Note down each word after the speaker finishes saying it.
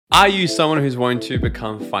Are you someone who's wanting to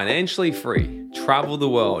become financially free, travel the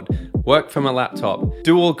world, work from a laptop,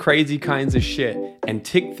 do all crazy kinds of shit, and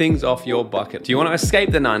tick things off your bucket? Do you want to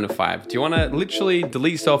escape the 9 to 5? Do you want to literally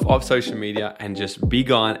delete stuff off social media and just be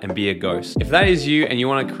gone and be a ghost? If that is you and you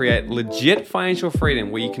want to create legit financial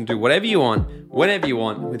freedom where you can do whatever you want, whenever you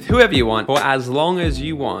want, with whoever you want, for as long as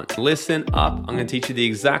you want, listen up. I'm going to teach you the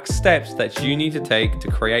exact steps that you need to take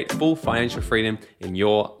to create full financial freedom in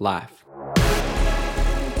your life.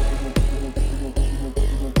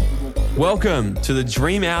 Welcome to the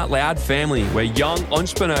Dream Out Loud family, where young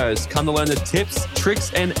entrepreneurs come to learn the tips,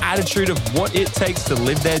 tricks, and attitude of what it takes to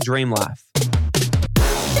live their dream life.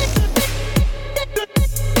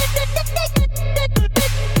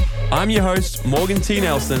 I'm your host, Morgan T.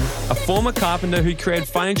 Nelson, a former carpenter who created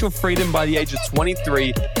financial freedom by the age of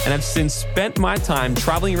 23 and have since spent my time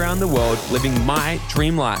traveling around the world living my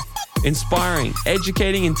dream life, inspiring,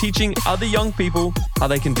 educating, and teaching other young people how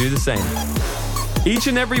they can do the same. Each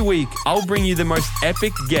and every week, I'll bring you the most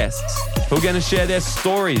epic guests who are going to share their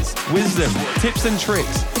stories, wisdom, tips, and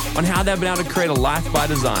tricks on how they've been able to create a life by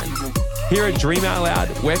design. Here at Dream Out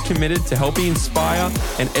Loud, we're committed to helping inspire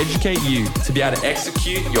and educate you to be able to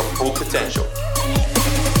execute your full potential.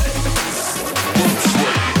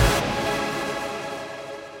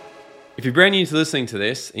 If you're brand new to listening to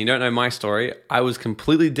this and you don't know my story, I was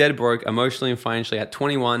completely dead broke emotionally and financially at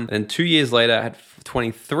 21. And 2 years later, at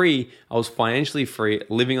 23, I was financially free,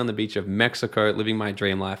 living on the beach of Mexico, living my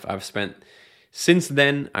dream life. I've spent, since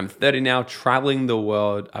then, I'm 30 now, traveling the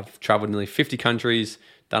world. I've traveled nearly 50 countries,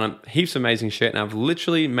 done heaps of amazing shit, and I've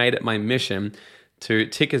literally made it my mission to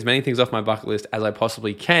tick as many things off my bucket list as I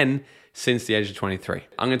possibly can since the age of 23.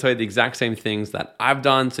 I'm going to tell you the exact same things that I've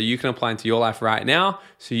done so you can apply into your life right now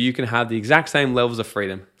so you can have the exact same levels of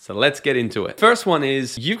freedom. So let's get into it. First one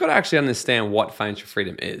is you've got to actually understand what financial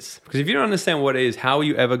freedom is. Because if you don't understand what it is, how are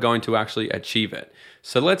you ever going to actually achieve it?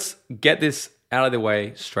 So let's get this out of the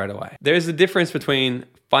way straight away. There's a difference between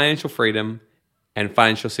financial freedom and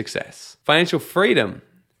financial success. Financial freedom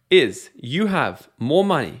is you have more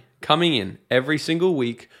money coming in every single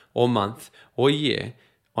week or month or year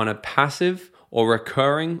on a passive or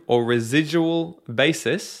recurring or residual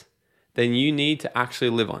basis than you need to actually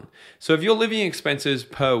live on. So if your living expenses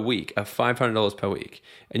per week are $500 per week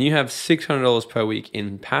and you have $600 per week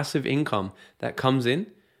in passive income that comes in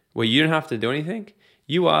where you don't have to do anything,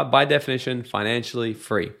 you are by definition financially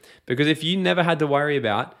free. Because if you never had to worry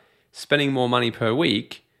about spending more money per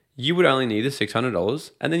week, you would only need the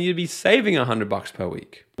 $600 and then you'd be saving $100 per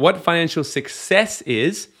week. What financial success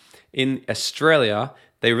is in Australia,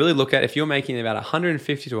 they really look at if you're making about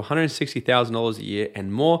 $150,000 to $160,000 a year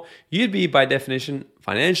and more, you'd be by definition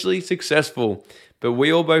financially successful. But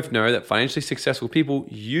we all both know that financially successful people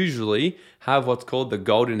usually have what's called the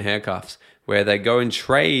golden handcuffs, where they go and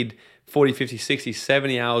trade 40, 50, 60,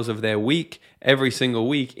 70 hours of their week every single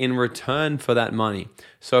week in return for that money.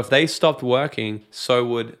 So if they stopped working, so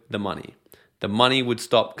would the money. The money would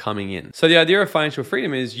stop coming in. So the idea of financial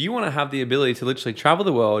freedom is you want to have the ability to literally travel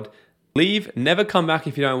the world, leave, never come back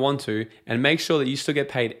if you don't want to, and make sure that you still get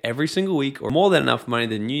paid every single week or more than enough money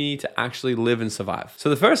than you need to actually live and survive. So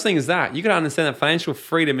the first thing is that you got to understand that financial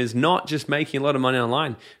freedom is not just making a lot of money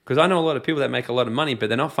online. Because I know a lot of people that make a lot of money, but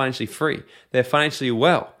they're not financially free. They're financially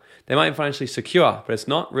well. They might be financially secure, but it's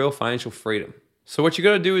not real financial freedom. So what you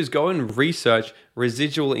got to do is go and research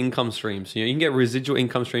residual income streams. You can get residual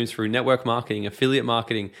income streams through network marketing, affiliate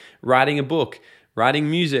marketing, writing a book,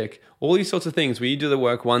 writing music, all these sorts of things where you do the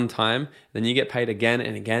work one time, then you get paid again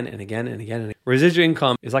and again and again and again and again. Residual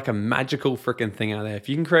income is like a magical freaking thing out there. If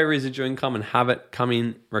you can create residual income and have it come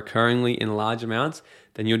in recurringly in large amounts,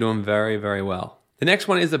 then you're doing very, very well. The next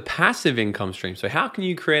one is a passive income stream. So how can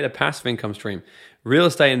you create a passive income stream? Real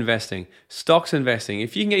estate investing, stocks investing.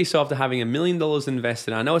 If you can get yourself to having $1 million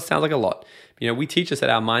invested, I know it sounds like a lot. But, we teach this at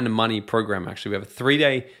our Mind and Money program. Actually, we have a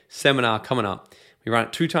 3-day seminar coming up. We run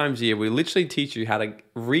it 2 times a year. We literally teach you how to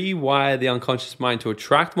rewire the unconscious mind to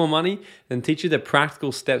attract more money, then teach you the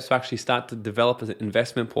practical steps to actually start to develop an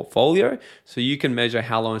investment portfolio so you can measure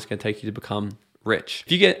how long it's going to take you to become rich.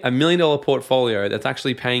 If you get $1 million portfolio that's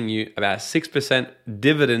actually paying you about 6%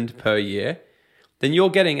 dividend per year, then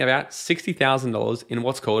you're getting about $60,000 in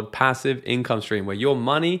what's called passive income stream, where your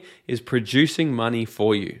money is producing money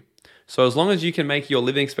for you. So as long as you can make your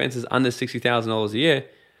living expenses under $60,000 a year,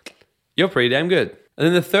 you're pretty damn good. And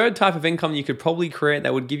then the third type of income you could probably create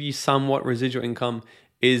that would give you somewhat residual income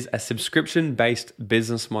is a subscription-based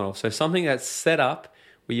business model. So something that's set up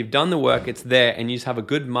where you've done the work, it's there, and you just have a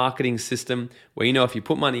good marketing system where you know if you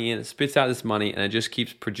put money in, it spits out this money and it just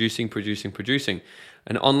keeps producing.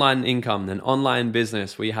 An online income, an online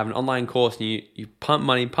business where you have an online course and you pump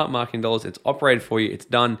money, pump marketing dollars, it's operated for you, it's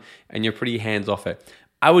done, and you're pretty hands off it.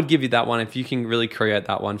 I would give you that one if you can really create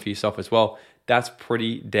that one for yourself as well. That's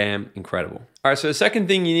pretty damn incredible. All right, so the second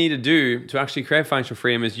thing you need to do to actually create financial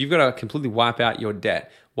freedom is you've got to completely wipe out your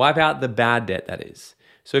debt. Wipe out the bad debt, that is.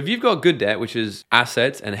 So if you've got good debt, which is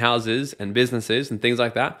assets and houses and businesses and things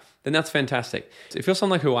like that, then that's fantastic. So if you're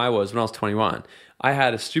someone like who I was when I was 21, I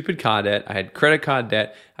had a stupid car debt, I had credit card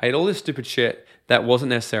debt, I had all this stupid shit that wasn't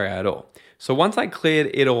necessary at all. So once I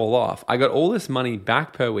cleared it all off, I got all this money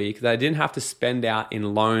back per week that I didn't have to spend out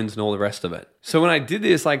in loans and all the rest of it. So when I did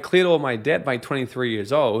this, I cleared all my debt by 23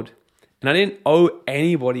 years old, and I didn't owe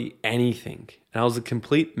anybody anything. And I was a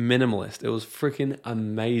complete minimalist. It was freaking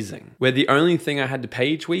amazing. Where the only thing I had to pay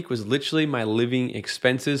each week was literally my living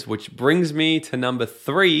expenses, which brings me to number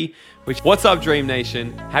 3, what's up, Dream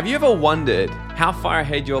Nation? Have you ever wondered how far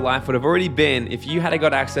ahead your life would have already been if you had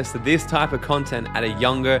got access to this type of content at a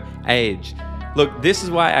younger age? Look, this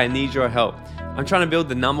is why I need your help. I'm trying to build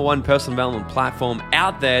the #1 personal development platform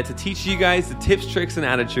out there to teach you guys the tips, tricks, and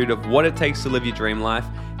attitude of what it takes to live your dream life,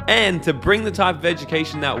 and to bring the type of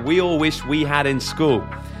education that we all wish we had in school.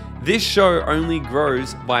 This show only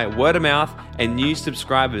grows by word of mouth and new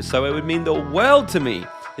subscribers, so it would mean the world to me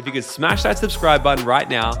if you could smash that subscribe button right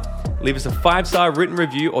now, leave us a 5-star written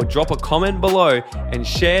review, or drop a comment below and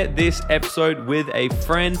share this episode with a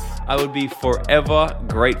friend. I would be forever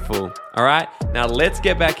grateful. All right, now let's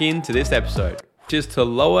get back into this episode, which is to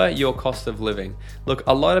lower your cost of living. Look,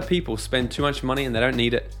 a lot of people spend too much money and they don't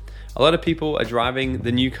need it. A lot of people are driving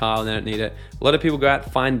the new car and they don't need it. A lot of people go out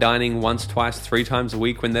fine dining once, twice, 3 times a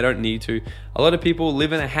week when they don't need to. A lot of people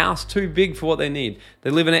live in a house too big for what they need.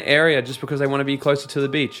 They live in an area just because they want to be closer to the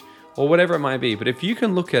beach or whatever it might be. But if you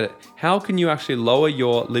can look at it, how can you actually lower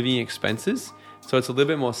your living expenses so it's a little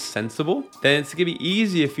bit more sensible, then it's going to be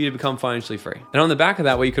easier for you to become financially free. And on the back of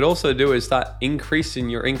that, what you could also do is start increasing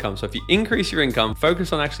your income. So if you increase your income,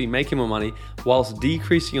 focus on actually making more money whilst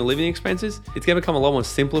decreasing your living expenses, it's going to become a lot more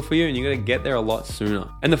simpler for you and you're going to get there a lot sooner.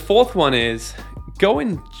 And the fourth one is go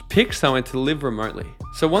and pick somewhere to live remotely.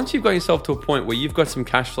 So once you've got yourself to a point where you've got some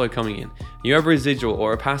cash flow coming in, you have a residual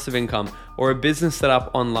or a passive income or a business set up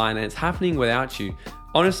online and it's happening without you,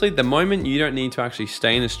 honestly, the moment you don't need to actually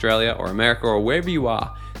stay in Australia or America or wherever you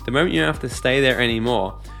are, the moment you don't have to stay there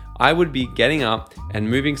anymore, I would be getting up and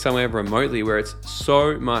moving somewhere remotely where it's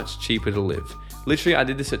so much cheaper to live. Literally, I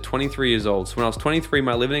did this at 23 years old. So when I was 23,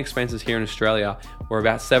 my living expenses here in Australia were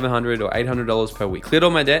about $700 or $800 per week. Cleared all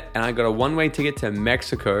my debt and I got a one-way ticket to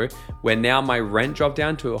Mexico where now my rent dropped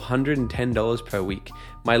down to $110 per week.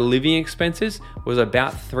 My living expenses was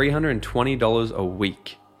about $320 a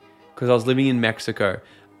week because I was living in Mexico.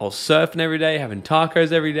 I was surfing every day, having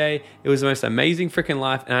tacos every day. It was the most amazing freaking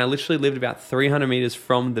life. And I literally lived about 300 meters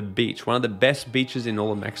from the beach, one of the best beaches in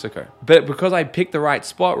all of Mexico. But because I picked the right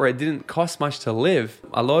spot where it didn't cost much to live,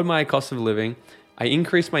 I lowered my cost of living. I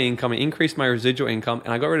increased my income, I increased my residual income,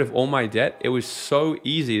 and I got rid of all my debt. It was so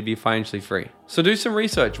easy to be financially free. So do some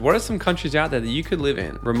research. What are some countries out there that you could live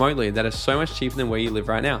in remotely that are so much cheaper than where you live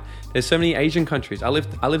right now? There's so many Asian countries. I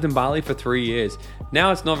lived in Bali for 3 years.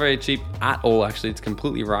 Now it's not very cheap at all, actually. It's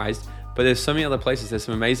completely rised. But there's so many other places. There's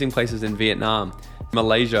some amazing places in Vietnam,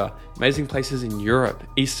 Malaysia, amazing places in Europe,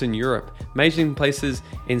 Eastern Europe, amazing places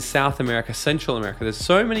in South America, Central America. There's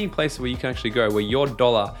so many places where you can actually go where your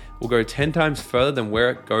dollar will go 10 times further than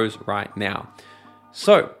where it goes right now.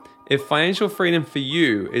 So if financial freedom for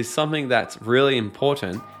you is something that's really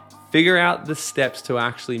important, figure out the steps to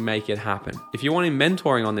actually make it happen. If you're wanting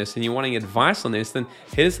mentoring on this and you're wanting advice on this, then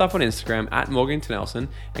hit us up on Instagram at Morganton Nelson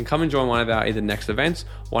and come and join one of our either next events,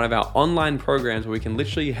 one of our online programs where we can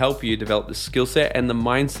literally help you develop the skill set and the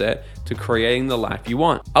mindset to creating the life you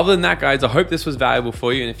want. Other than that, guys, I hope this was valuable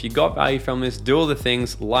for you. And if you got value from this, do all the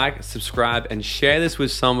things like, subscribe, and share this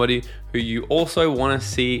with somebody who you also want to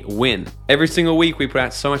see win. Every single week, we put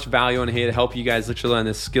out so much value on here to help you guys literally learn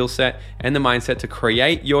the skill set and the mindset to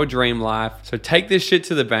create your dream life. So take this shit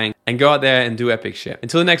to the bank and go out there and do epic shit.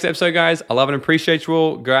 Until the next episode, guys, I love and appreciate you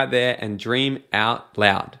all. Go out there and dream out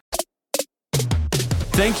loud.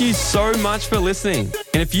 Thank you so much for listening.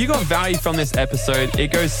 And if you got value from this episode,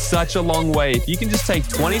 it goes such a long way. If you can just take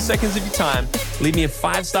 20 seconds of your time, leave me a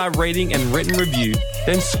 5-star rating and written review,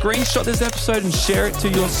 then screenshot this episode and share it to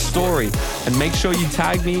your story. And make sure you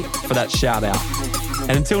tag me for that shout out.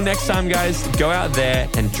 And until next time, guys, go out there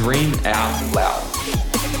and dream out loud.